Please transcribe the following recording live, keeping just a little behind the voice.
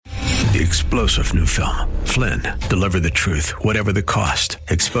The explosive new film, Flynn, deliver the truth, whatever the cost,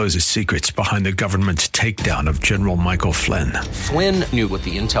 exposes secrets behind the government's takedown of General Michael Flynn. Flynn knew what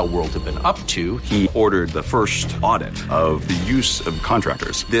the intel world had been up to. He ordered the first audit of the use of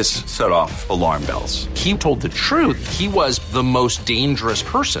contractors. This set off alarm bells. He told the truth. He was the most dangerous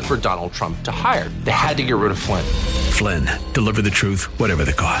person for Donald Trump to hire. They had to get rid of Flynn. Flynn, deliver the truth, whatever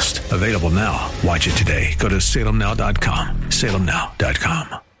the cost. Available now. Watch it today. Go to salemnow.com.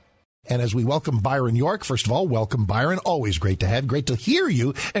 salemnow.com. And as we welcome Byron York, first of all, welcome, Byron. Always great to hear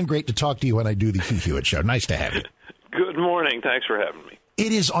you, and great to talk to you when I do the Hugh Hewitt Show. Nice to have you. Good morning. Thanks for having me.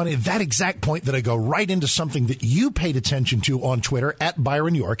 It is on that exact point that I go right into something that you paid attention to on Twitter, at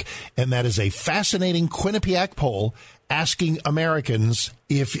Byron York, and that is a fascinating Quinnipiac poll asking Americans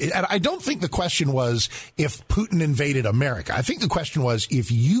and I don't think the question was if Putin invaded America. I think the question was, if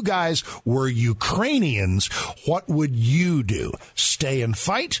you guys were Ukrainians, what would you do? Stay and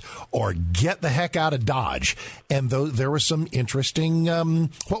fight or get the heck out of Dodge? And there was some interesting,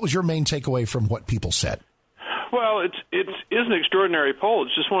 what was your main takeaway from what people said? Well, it is an extraordinary poll.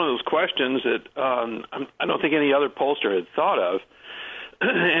 It's just one of those questions that I don't think any other pollster had thought of.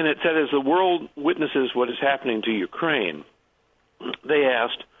 And it said, as the world witnesses what is happening to Ukraine, they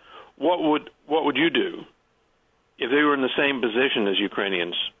asked, what would you do if they were in the same position as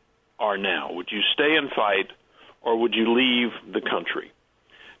Ukrainians are now? Would you stay and fight, or would you leave the country?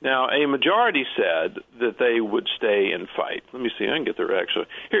 Now, a majority said that they would stay and fight. Let me see. I can get the actual.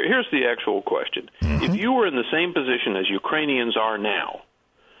 Here's the actual question. Mm-hmm. If you were in the same position as Ukrainians are now,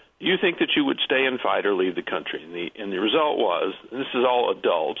 do you think that you would stay and fight or leave the country? And the result was, and this is all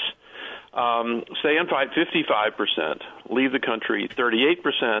adults, stay and fight 55%, leave the country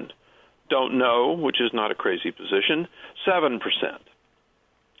 38%, don't know, which is not a crazy position, 7%.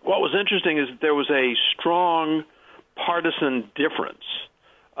 What was interesting is that there was a strong partisan difference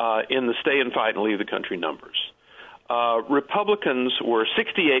in the stay and fight and leave the country numbers. Republicans were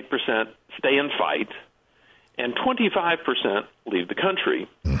 68% stay and fight, and 25% leave the country.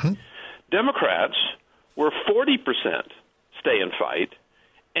 Mm-hmm. Democrats were 40% stay and fight,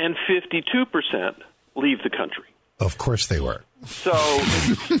 and 52% leave the country. Of course they were. So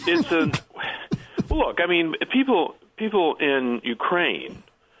look, I mean, people in Ukraine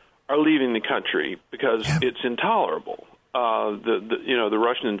are leaving the country because it's intolerable. The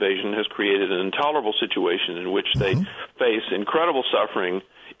Russian invasion has created an intolerable situation in which they face incredible suffering,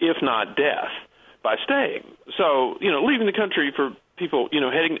 if not death, by staying. So, leaving the country for people,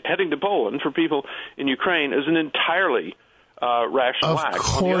 heading to Poland for people in Ukraine is an entirely rational act. Of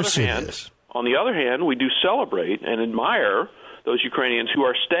course it is. On the other hand, we do celebrate and admire those Ukrainians who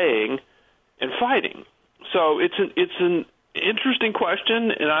are staying and fighting. So it's an interesting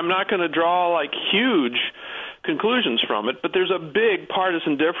question, and I'm not going to draw huge conclusions from it, but there's a big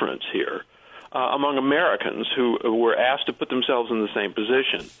partisan difference here among Americans who were asked to put themselves in the same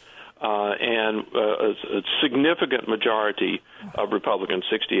position. And a significant majority of Republicans,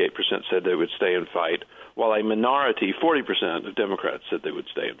 68%, said they would stay and fight, while a minority, 40% of Democrats, said they would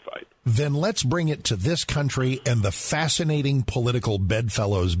stay and fight. Then let's bring it to this country and the fascinating political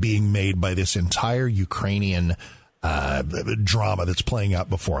bedfellows being made by this entire Ukrainian drama that's playing out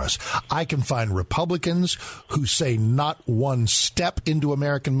before us. I can find Republicans who say not one step into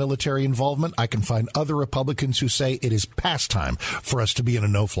American military involvement. I can find other Republicans who say it is past time for us to be in a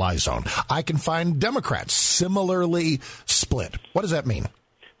no-fly zone. I can find Democrats similarly split. What does that mean?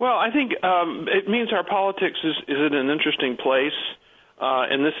 Well, I think it means our politics is in an interesting place.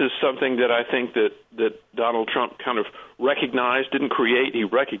 And this is something that I think that Donald Trump kind of recognized, didn't create, he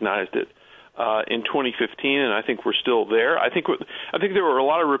recognized it. In 2015, and I think we're still there. I think there were a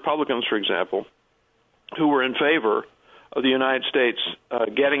lot of Republicans, for example, who were in favor of the United States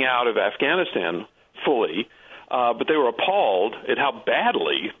getting out of Afghanistan fully, but they were appalled at how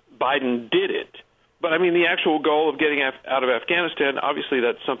badly Biden did it. But, I mean, the actual goal of getting out of Afghanistan, obviously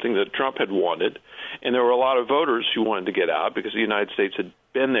that's something that Trump had wanted, and there were a lot of voters who wanted to get out because the United States had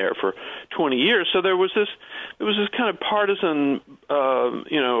been there for 20 years. So there was this kind of partisan,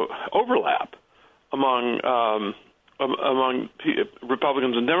 overlap among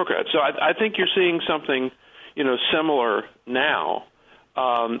Republicans and Democrats. So I think you're seeing something, similar now.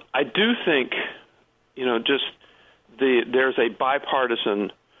 I do think, there's a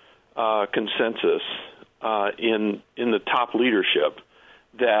bipartisan consensus in the top leadership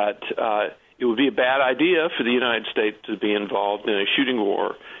that it would be a bad idea for the United States to be involved in a shooting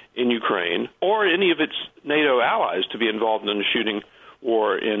war in Ukraine, or any of its NATO allies to be involved in a shooting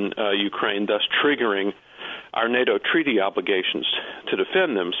war in Ukraine, thus triggering our NATO treaty obligations to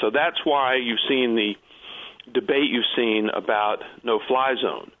defend them. So that's why you've seen the debate you've seen about no-fly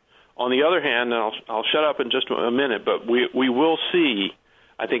zone On the other hand, and I'll shut up in just a minute, but we will see,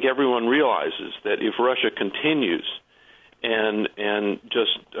 I think everyone realizes that if Russia continues and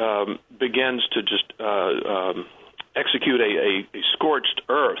just begins to just execute a scorched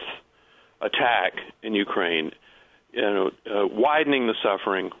earth attack in Ukraine, widening the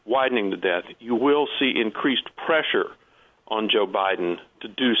suffering, widening the death, you will see increased pressure on Joe Biden to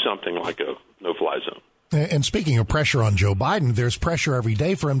do something like a no-fly zone. And speaking of pressure on Joe Biden, there's pressure every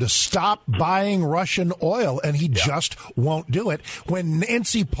day for him to stop buying Russian oil, and he just won't do it. When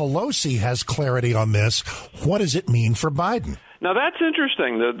Nancy Pelosi has clarity on this, what does it mean for Biden? Now, that's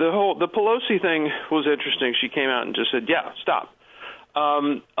interesting. The Pelosi thing was interesting. She came out and just said, yeah, stop.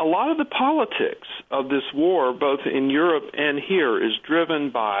 A lot of the politics of this war, both in Europe and here, is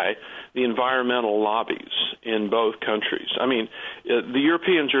driven by the environmental lobbies in both countries. I mean, the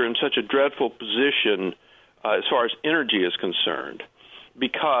Europeans are in such a dreadful position as far as energy is concerned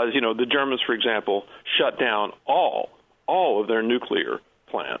because, the Germans, for example, shut down all of their nuclear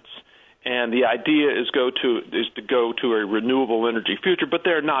plants. And the idea is to go to a renewable energy future, but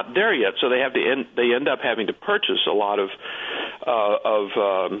they're not there yet. So they end up having to purchase a lot of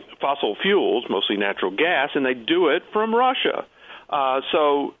fossil fuels, mostly natural gas, and they do it from Russia.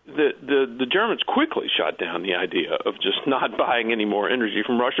 So the Germans quickly shot down the idea of just not buying any more energy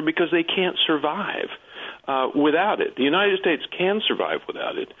from Russia because they can't survive without it. The United States can survive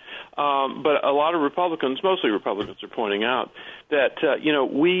without it. But a lot of Republicans, mostly Republicans, are pointing out that,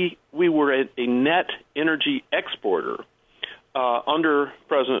 we were a net energy exporter under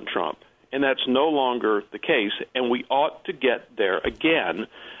President Trump, and that's no longer the case, and we ought to get there again.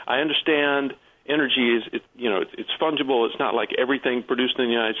 I understand energy is, it's fungible. It's not like everything produced in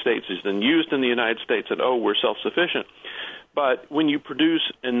the United States is then used in the United States and, we're self-sufficient. But when you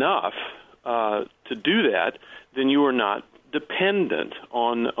produce enough to do that, then you are not dependent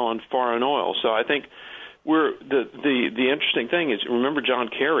on foreign oil. So I think the interesting thing is, remember John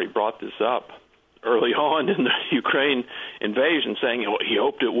Kerry brought this up early on in the Ukraine invasion, saying he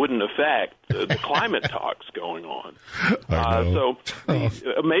hoped it wouldn't affect the climate talks going on.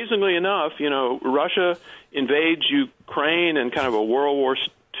 Amazingly enough, Russia invades Ukraine in kind of a World War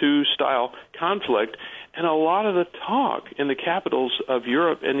II style conflict, and a lot of the talk in the capitals of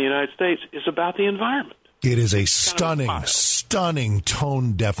Europe and the United States is about the environment. It is a stunning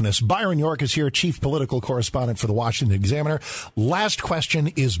tone deafness. Byron York is here, chief political correspondent for the Washington Examiner. Last question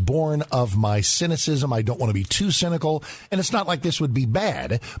is born of my cynicism. I don't want to be too cynical, and it's not like this would be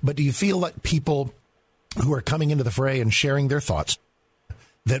bad, but do you feel like people who are coming into the fray and sharing their thoughts,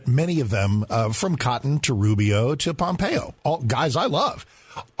 that many of them, from Cotton to Rubio to Pompeo, all guys I love,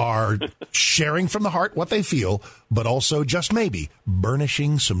 are sharing from the heart what they feel, but also just maybe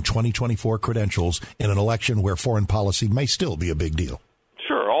burnishing some 2024 credentials in an election where foreign policy may still be a big deal?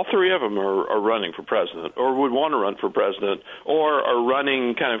 Sure. All three of them are running for president or would want to run for president or are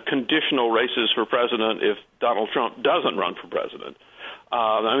running kind of conditional races for president if Donald Trump doesn't run for president.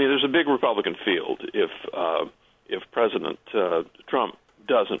 There's a big Republican field if President Trump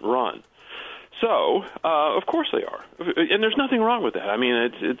doesn't run. So, of course they are, and there's nothing wrong with that. I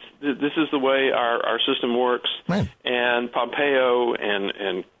mean, this is the way our system works. Right. And Pompeo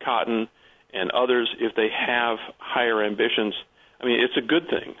and Cotton and others, if they have higher ambitions, it's a good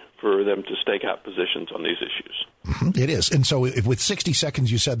thing for them to stake out positions on these issues. It is. And so if with 60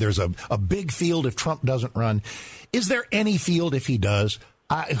 seconds you said there's a big field if Trump doesn't run, is there any field if he does?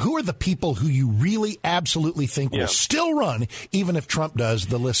 Who are the people who you really absolutely think will still run, even if Trump does?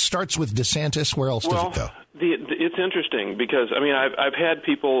 The list starts with DeSantis. Where else does it go? It's interesting because, I've had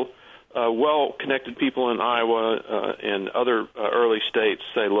people, well-connected people in Iowa and other early states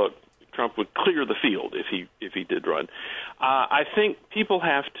say, look, Trump would clear the field if he did run. I think people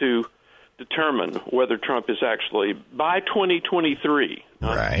have to determine whether Trump is actually, by 2023,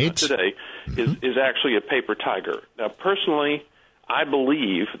 not today, is actually a paper tiger. Now, personally, I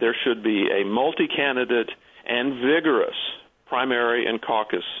believe there should be a multi-candidate and vigorous primary and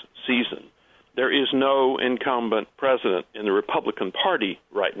caucus season. There is no incumbent president in the Republican Party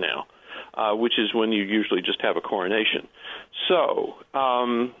right now, which is when you usually just have a coronation. So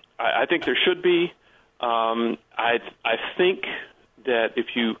I think there should be. I think that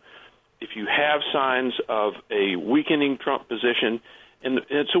if you have signs of a weakening Trump position, and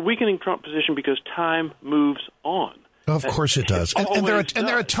it's a weakening Trump position because time moves on. Of course it does. And there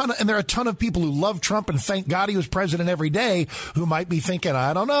are a ton of people who love Trump and thank God he was president every day who might be thinking,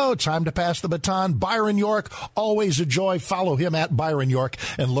 I don't know, time to pass the baton. Byron York, always a joy. Follow him at Byron York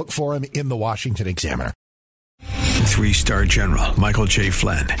and look for him in the Washington Examiner. 3-star general Michael J.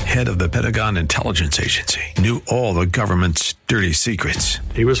 Flynn, head of the Pentagon Intelligence Agency, knew all the government's dirty secrets.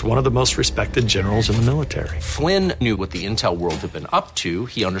 He was one of the most respected generals in the military. Flynn knew what the intel world had been up to.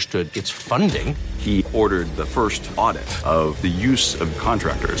 He understood its funding. He ordered the first audit of the use of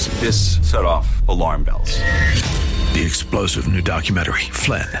contractors. This set off alarm bells. The explosive new documentary,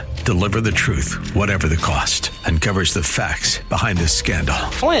 Flynn, Deliver the Truth, Whatever the Cost, uncovers the facts behind this scandal.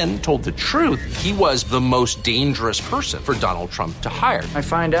 Flynn told the truth. He was the most dangerous person for Donald Trump to hire. I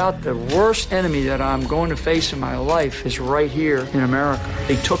find out the worst enemy that I'm going to face in my life is right here in America.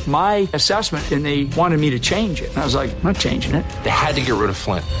 They took my assessment and they wanted me to change it. And I was like, I'm not changing it. They had to get rid of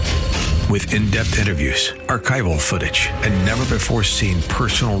Flynn. With in-depth interviews, archival footage, and never-before-seen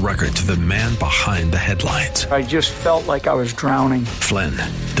personal records of the man behind the headlines. I just felt like I was drowning. Flynn,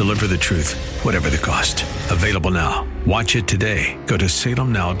 Deliver the Truth, Whatever the Cost. Available now. Watch it today. Go to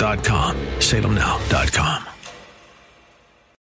salemnow.com. salemnow.com.